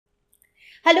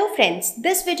Hello friends,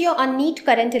 this video on NEET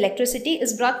current electricity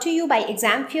is brought to you by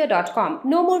examfear.com.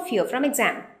 No more fear from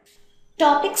exam.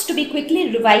 Topics to be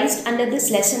quickly revised under this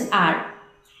lesson are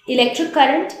electric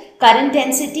current, current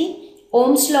density,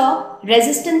 Ohm's law,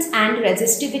 resistance and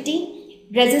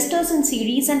resistivity, resistors in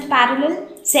series and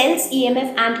parallel, cells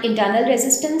EMF and internal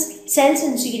resistance, cells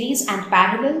in series and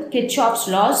parallel, Kirchhoff's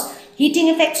laws, heating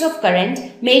effects of current,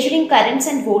 measuring currents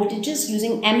and voltages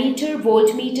using ammeter,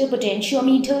 voltmeter,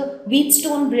 potentiometer,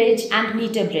 Wheatstone bridge and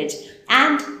meter bridge,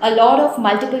 and a lot of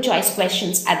multiple choice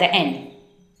questions at the end.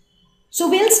 So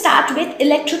we'll start with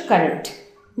electric current.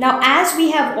 Now, as we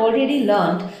have already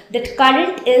learned that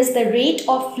current is the rate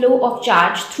of flow of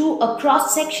charge through a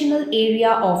cross-sectional area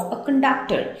of a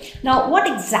conductor. Now,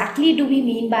 what exactly do we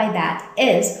mean by that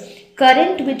is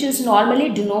current, which is normally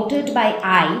denoted by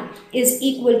I, is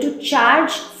equal to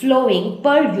charge flowing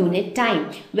per unit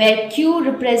time, where Q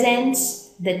represents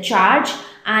the charge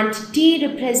and T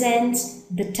represents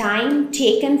the time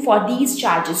taken for these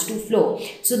charges to flow.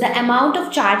 So the amount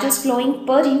of charges flowing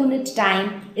per unit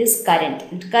time is current,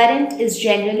 and current is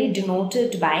generally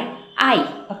denoted by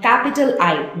I, a capital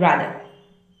I rather.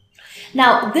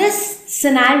 Now this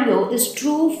scenario is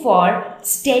true for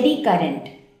steady current.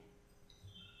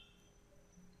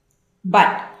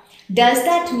 But does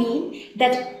that mean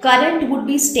that current would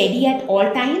be steady at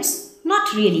all times?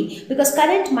 Not really, because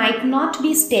current might not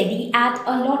be steady at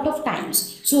a lot of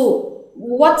times. So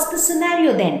what's the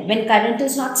scenario then when current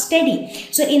is not steady?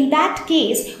 So in that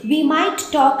case, we might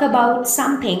talk about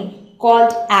something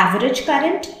called average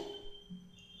current.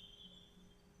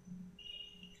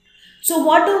 So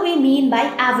what do we mean by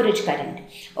average current?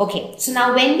 Okay, so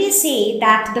now when we say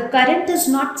that the current is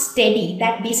not steady,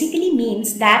 that basically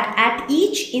means that at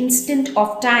each instant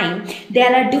of time,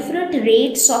 there are different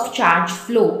rates of charge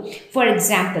flow. For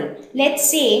example, let's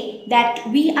say that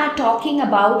we are talking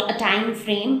about a time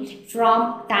frame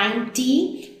from time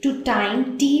t to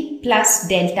time t plus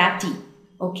delta t.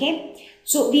 Okay,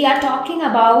 so we are talking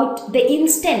about the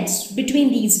instants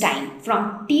between these time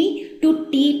from t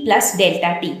to t plus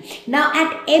delta t. Now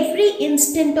at every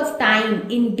instant of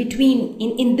time in between,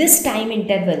 in this time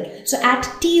interval, so at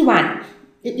t1,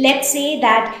 let's say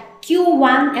that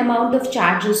q1 amount of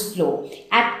charges flow,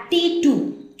 at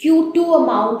t2 q2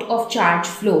 amount of charge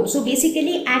flow. So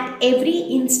basically at every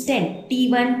instant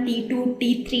t1, t2,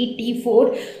 t3,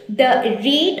 t4, the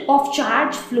rate of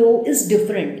charge flow is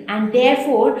different, and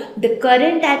therefore the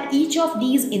current at each of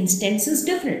these instants is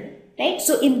different. Right?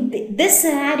 So in this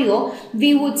scenario,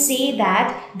 we would say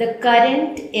that the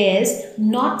current is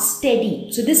not steady.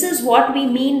 So this is what we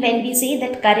mean when we say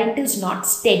that current is not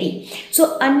steady.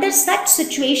 So under such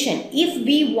situation, if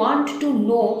we want to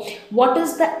know what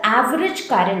is the average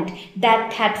current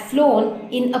that had flown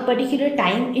in a particular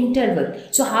time interval,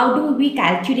 so how do we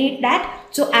calculate that?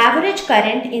 So average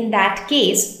current in that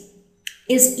case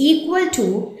is equal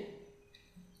to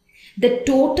the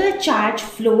total charge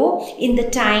flow in the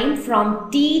time from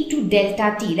t to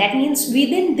delta t. That means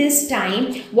within this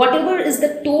time, whatever is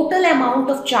the total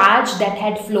amount of charge that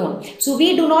had flown. So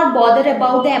we do not bother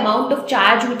about the amount of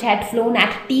charge which had flown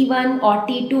at t1 or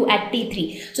t2 at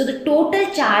t3. So the total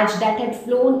charge that had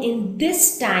flown in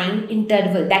this time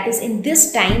interval, that is in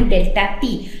this time delta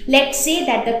t. Let's say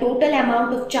that the total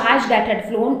amount of charge that had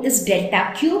flown is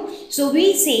delta q. So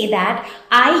we say that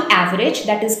I average,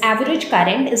 that is average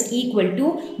current, is equal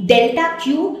to delta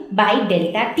q by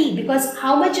delta t, because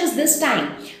how much is this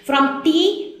time? From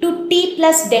t to t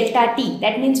plus delta t.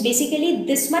 That means basically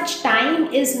this much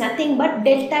time is nothing but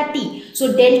delta t.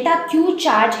 So delta q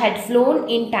charge had flown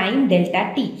in time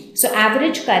delta t. So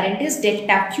average current is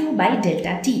delta q by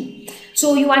delta t.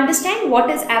 So you understand what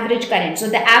is average current. So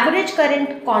the average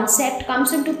current concept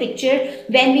comes into picture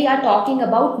when we are talking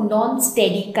about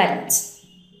non-steady currents.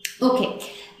 Okay,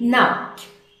 now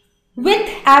with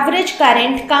average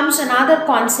current comes another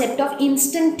concept of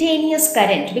instantaneous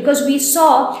current, because we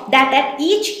saw that at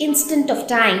each instant of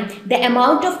time, the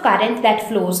amount of current that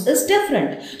flows is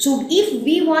different. So if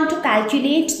we want to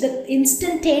calculate the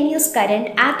instantaneous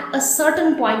current at a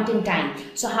certain point in time,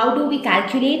 so how do we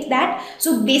calculate that?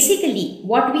 So basically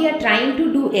what we are trying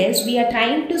to do is we are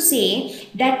trying to say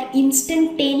that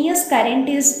instantaneous current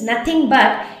is nothing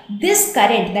but this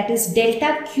current, that is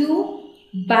delta q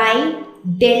by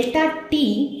delta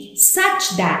t,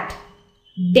 such that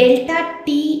delta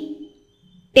t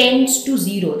tends to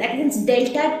 0. That means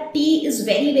delta t is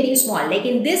very, very small. Like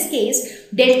in this case,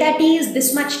 delta t is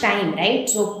this much time, right?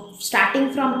 So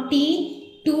starting from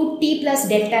t to t plus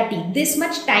delta t. This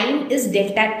much time is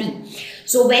delta t.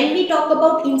 So when we talk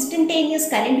about instantaneous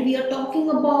current, we are talking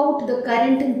about the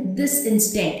current in this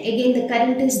instant. Again, the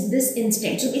current is this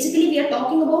instant. So basically we are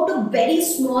talking about a very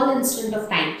small instant of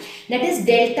time, that is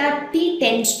delta t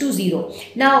tends to 0.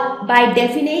 Now by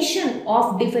definition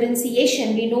of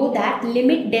differentiation, we know that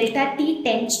limit delta t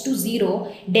tends to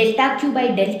 0, delta q by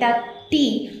delta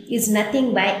t is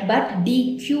nothing but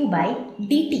dq by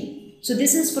dt. So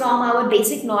this is from our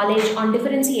basic knowledge on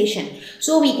differentiation.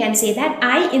 So we can say that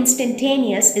I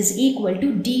instantaneous is equal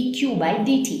to dq by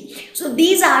dt. So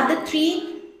these are the three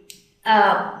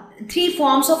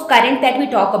forms of current that we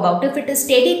talk about. If it is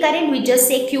steady current, we just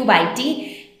say q by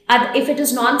t. If it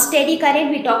is non-steady current,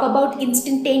 we talk about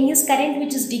instantaneous current,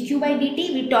 which is dq by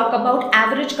dt. We talk about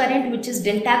average current, which is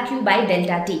delta q by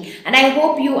delta t. And I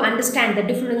hope you understand the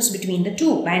difference between the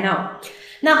two by now.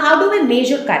 Now, how do we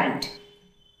measure current?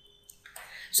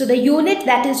 So the unit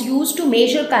that is used to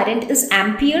measure current is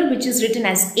ampere, which is written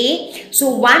as A. So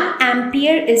 1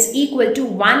 ampere is equal to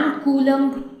 1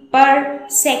 coulomb per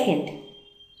second.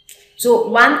 So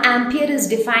 1 ampere is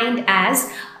defined as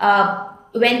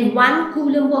when 1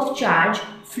 coulomb of charge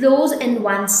flows in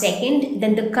 1 second,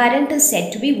 then the current is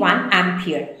said to be 1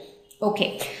 ampere.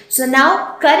 Okay. So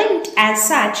now current as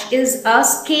such is a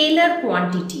scalar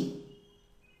quantity.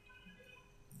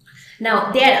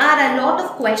 Now, there are a lot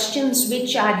of questions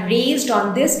which are raised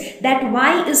on this, that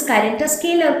why is current a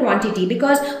scalar quantity?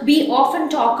 Because we often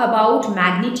talk about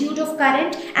magnitude of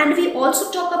current and we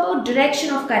also talk about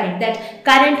direction of current, that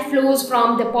current flows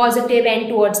from the positive end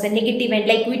towards the negative end.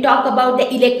 Like we talk about the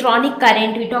electronic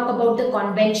current, we talk about the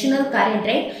conventional current,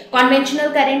 right?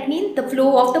 Conventional current means the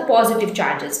flow of the positive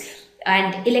charges.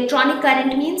 And electronic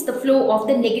current means the flow of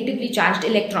the negatively charged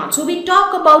electrons. So we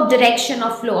talk about direction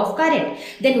of flow of current.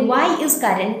 Then why is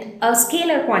current a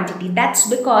scalar quantity? That's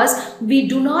because we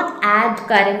do not add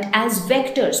current as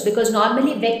vectors, because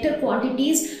normally vector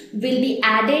quantities will be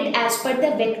added as per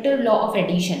the vector law of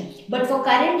addition. But for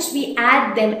currents, we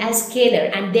add them as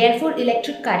scalar, and therefore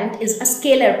electric current is a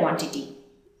scalar quantity.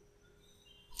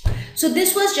 So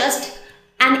this was just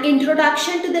an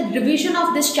introduction to the revision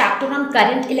of this chapter on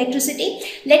current electricity.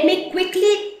 Let me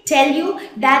quickly tell you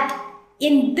that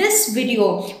in this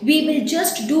video, we will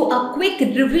just do a quick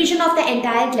revision of the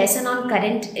entire lesson on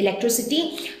current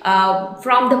electricity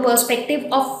from the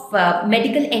perspective of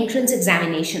medical entrance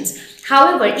examinations.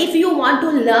 However, if you want to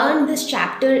learn this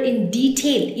chapter in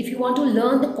detail, if you want to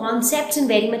learn the concepts in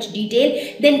very much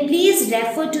detail, then please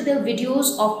refer to the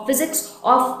videos of physics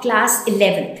of class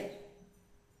 11th.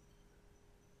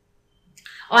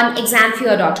 On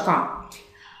examfear.com.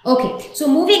 Okay, so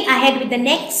moving ahead with the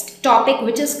next topic,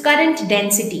 which is current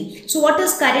density. So what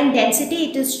is current density?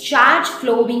 It is charge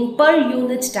flowing per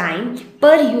unit time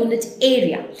per unit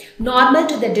area, normal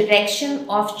to the direction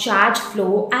of charge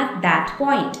flow at that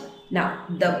point. Now,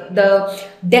 the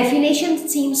definition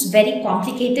seems very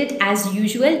complicated as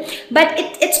usual, but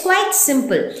it's quite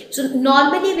simple. So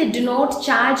normally we denote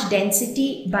charge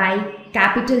density by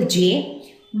capital J,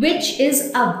 which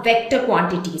is a vector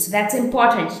quantity. So that's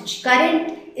important.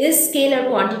 Current is scalar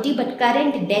quantity, but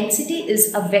current density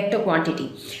is a vector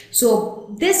quantity.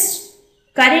 So this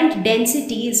current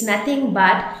density is nothing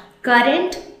but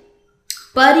current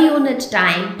per unit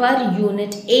time per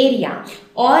unit area,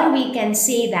 or we can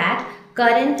say that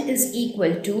current is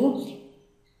equal to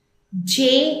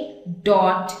J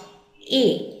dot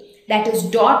A. That is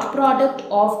dot product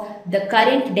of the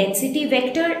current density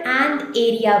vector and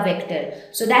area vector.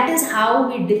 So that is how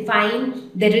we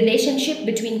define the relationship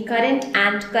between current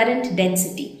and current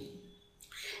density.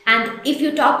 And if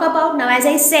you talk about, now as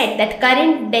I said, that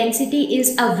current density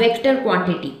is a vector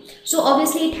quantity. So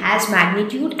obviously it has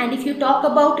magnitude, and if you talk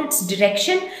about its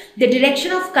direction, the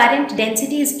direction of current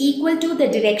density is equal to the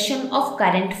direction of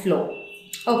current flow.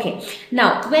 Okay,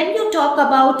 now when you talk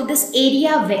about this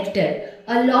area vector,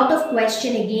 a lot of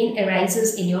question again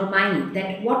arises in your mind,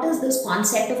 that what is this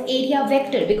concept of area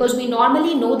vector? Because we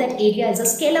normally know that area is a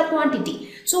scalar quantity.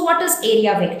 So what is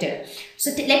area vector?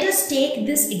 So let us take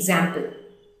this example.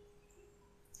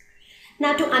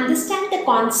 Now to understand the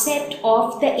concept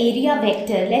of the area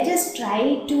vector, let us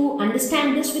try to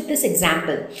understand this with this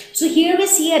example. So here we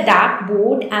see a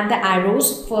dartboard and the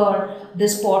arrows for the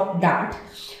spot dart.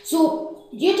 So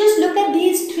you just look at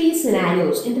these three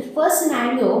scenarios. In the first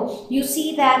scenario, you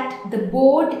see that the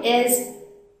board is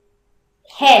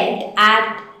held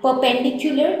at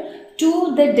perpendicular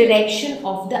to the direction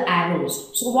of the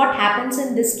arrows. So what happens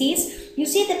in this case? You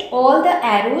see that all the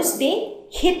arrows, they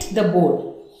hit the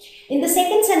board. In the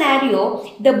second scenario,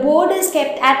 the board is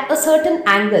kept at a certain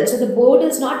angle. So the board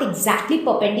is not exactly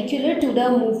perpendicular to the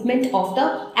movement of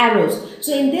the arrows.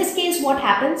 So in this case, what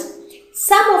happens?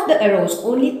 Some of the arrows,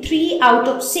 only 3 out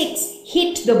of 6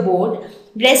 hit the board.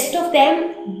 Rest of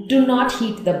them do not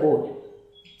hit the board.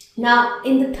 Now,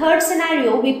 in the third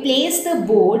scenario, we place the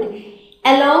board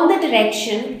along the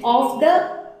direction of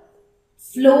the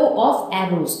flow of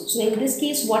arrows. So in this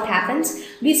case, what happens?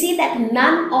 We see that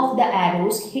none of the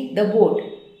arrows hit the board.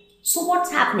 So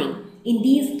what's happening in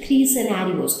these 3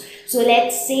 scenarios? So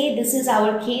let's say this is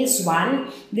our case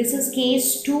 1, this is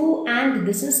case 2, and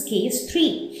this is case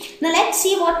 3. Now let's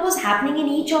see what was happening in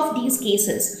each of these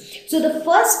cases. So the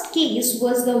first case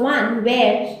was the one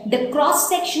where the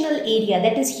cross-sectional area,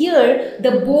 that is here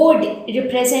the board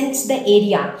represents the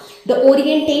area, the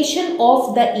orientation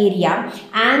of the area,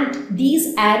 and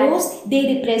these arrows,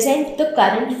 they represent the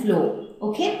current flow.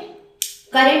 Okay,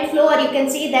 current flow, or you can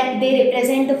say that they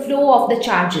represent the flow of the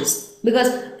charges,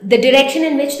 because the direction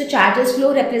in which the charges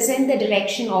flow represent the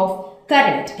direction of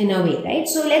current in a way, right?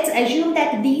 So let's assume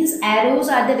that these arrows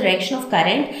are the direction of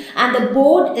current and the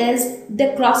board is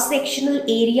the cross-sectional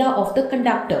area of the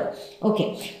conductor.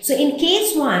 Okay, so in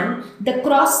case 1, the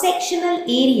cross-sectional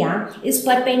area is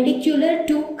perpendicular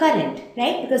to current,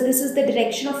 right? Because this is the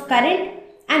direction of current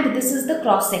and this is the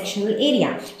cross-sectional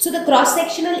area. So the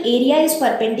cross-sectional area is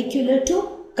perpendicular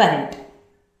to current,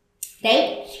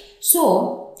 right?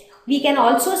 So we can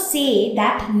also say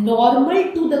that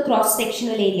normal to the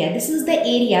cross-sectional area, this is the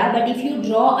area, but if you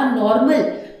draw a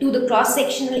normal to the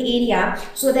cross-sectional area,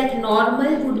 so that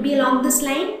normal would be along this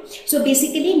line. So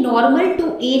basically normal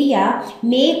to area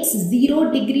makes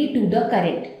 0 degree to the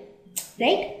current,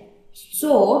 right?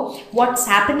 So what's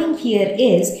happening here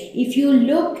is, if you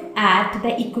look at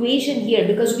the equation here,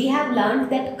 because we have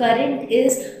learned that current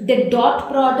is the dot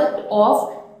product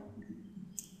of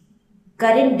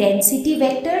current density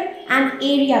vector and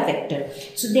area vector.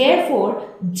 So therefore,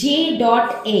 J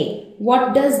dot A,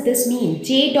 what does this mean?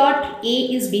 J dot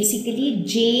A is basically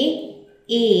J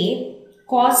A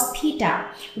cos theta,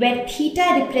 where theta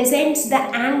represents the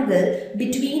angle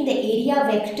between the area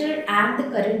vector and the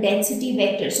current density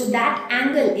vector. So that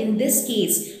angle in this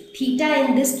case, theta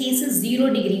in this case is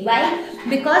 0 degree. Why?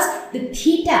 Because the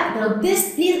theta, now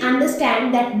this, please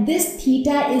understand that this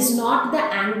theta is not the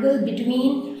angle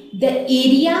between the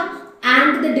area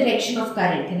and the direction of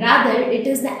current. Rather, it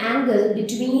is the angle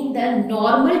between the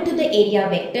normal to the area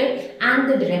vector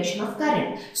and the direction of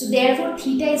current. So therefore,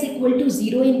 theta is equal to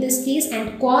 0 in this case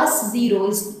and cos 0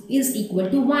 is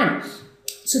equal to 1.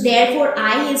 So therefore,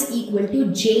 I is equal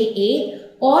to JA,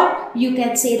 or you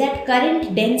can say that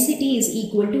current density is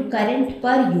equal to current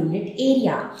per unit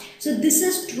area. So this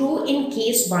is true in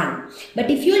case 1.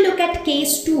 But if you look at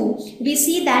case 2, we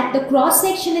see that the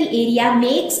cross-sectional area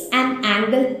makes an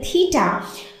angle theta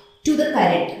to the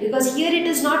current, because here it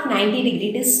is not 90 degree,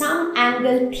 it is some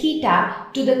angle theta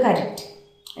to the current.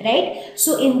 Right?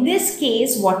 So in this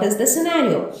case, what is the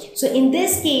scenario? So in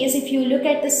this case, if you look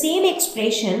at the same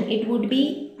expression, it would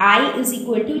be I is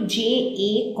equal to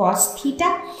JA cos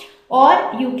theta,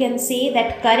 or you can say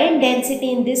that current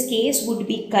density in this case would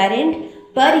be current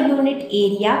per unit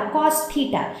area cos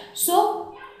theta.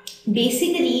 So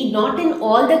basically, not in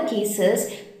all the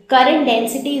cases current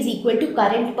density is equal to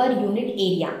current per unit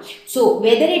area. So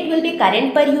whether it will be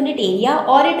current per unit area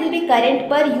or it will be current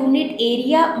per unit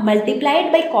area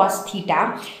multiplied by cos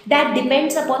theta, that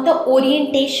depends upon the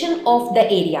orientation of the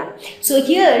area. So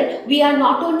here we are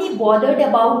not only bothered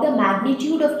about the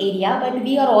magnitude of area, but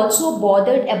we are also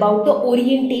bothered about the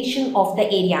orientation of the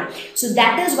area. So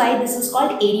that is why this is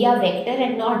called area vector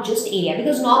and not just area,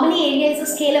 because normally area is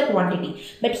a scalar quantity.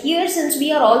 But here, since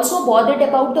we are also bothered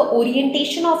about the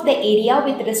orientation of the area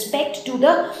with respect to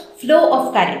the flow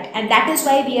of current, and that is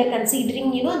why we are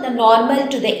considering, the normal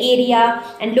to the area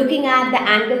and looking at the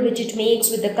angle which it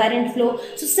makes with the current flow.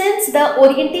 So since the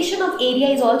orientation of area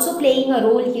is also playing a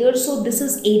role here, so this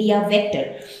is area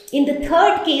vector. In the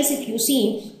third case, if you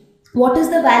see, what is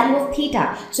the value of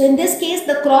theta? So in this case,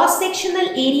 the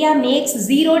cross-sectional area makes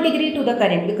 0 degree to the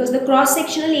current, because the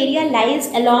cross-sectional area lies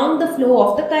along the flow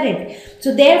of the current.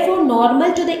 So therefore,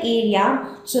 normal to the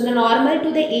area, so the normal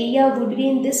to the area would be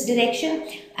in this direction,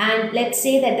 and let's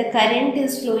say that the current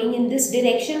is flowing in this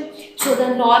direction. So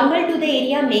the normal to the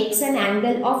area makes an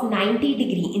angle of 90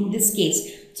 degree in this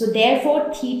case. So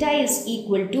therefore, theta is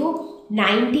equal to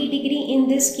 90 degree in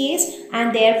this case,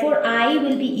 and therefore I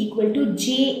will be equal to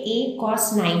JA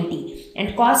cos 90,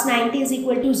 and cos 90 is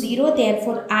equal to 0,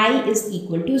 therefore I is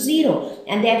equal to 0,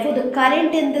 and therefore the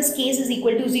current in this case is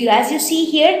equal to 0. As you see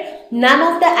here, none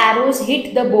of the arrows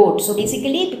hit the board. So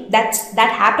basically that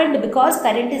happened because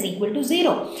current is equal to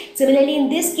 0. Similarly, in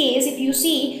this case, if you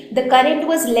see, the current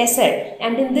was lesser,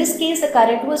 and in this case the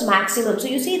current was maximum. So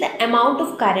you see the amount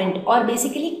of current, or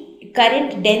basically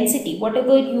current density,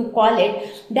 whatever you call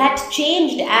it, that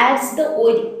changed as the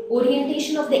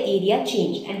orientation of the area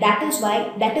changed, and that is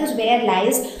where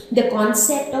lies the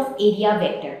concept of area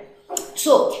vector.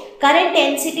 So current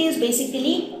density is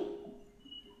basically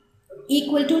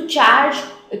equal to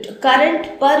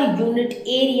current per unit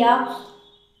area.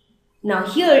 Now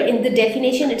here in the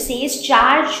definition it says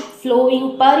charge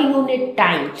flowing per unit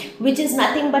time, which is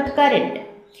nothing but current.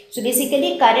 So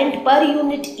basically current per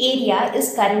unit area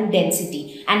is current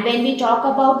density, and when we talk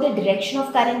about the direction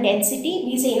of current density,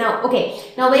 we say now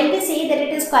when we say that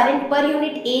it is current per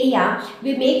unit area,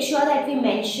 we make sure that we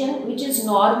mention which is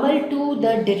normal to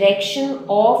the direction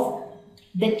of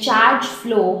the charge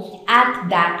flow at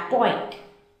that point.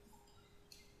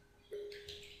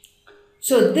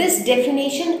 So this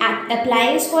definition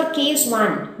applies for case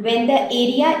 1, when the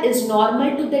area is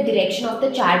normal to the direction of the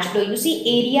charge flow. You see,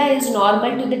 area is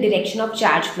normal to the direction of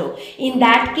charge flow. In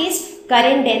that case,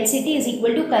 current density is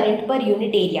equal to current per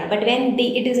unit area. But when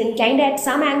it is inclined at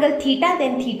some angle theta,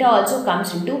 then theta also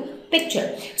comes into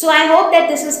picture. So I hope that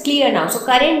this is clear now. So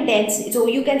current density, so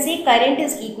you can say current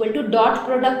is equal to dot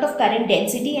product of current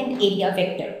density and area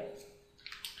vector.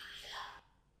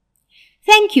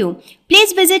 Thank you.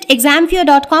 Please visit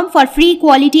examfear.com for free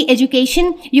quality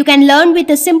education. You can learn with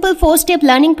a simple 4-step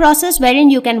learning process wherein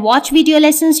you can watch video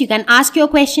lessons, you can ask your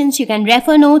questions, you can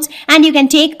refer notes, and you can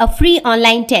take a free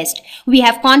online test. We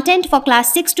have content for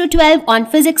class 6 to 12 on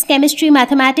physics, chemistry,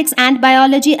 mathematics, and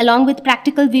biology along with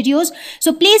practical videos.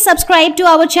 So please subscribe to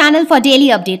our channel for daily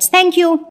updates. Thank you.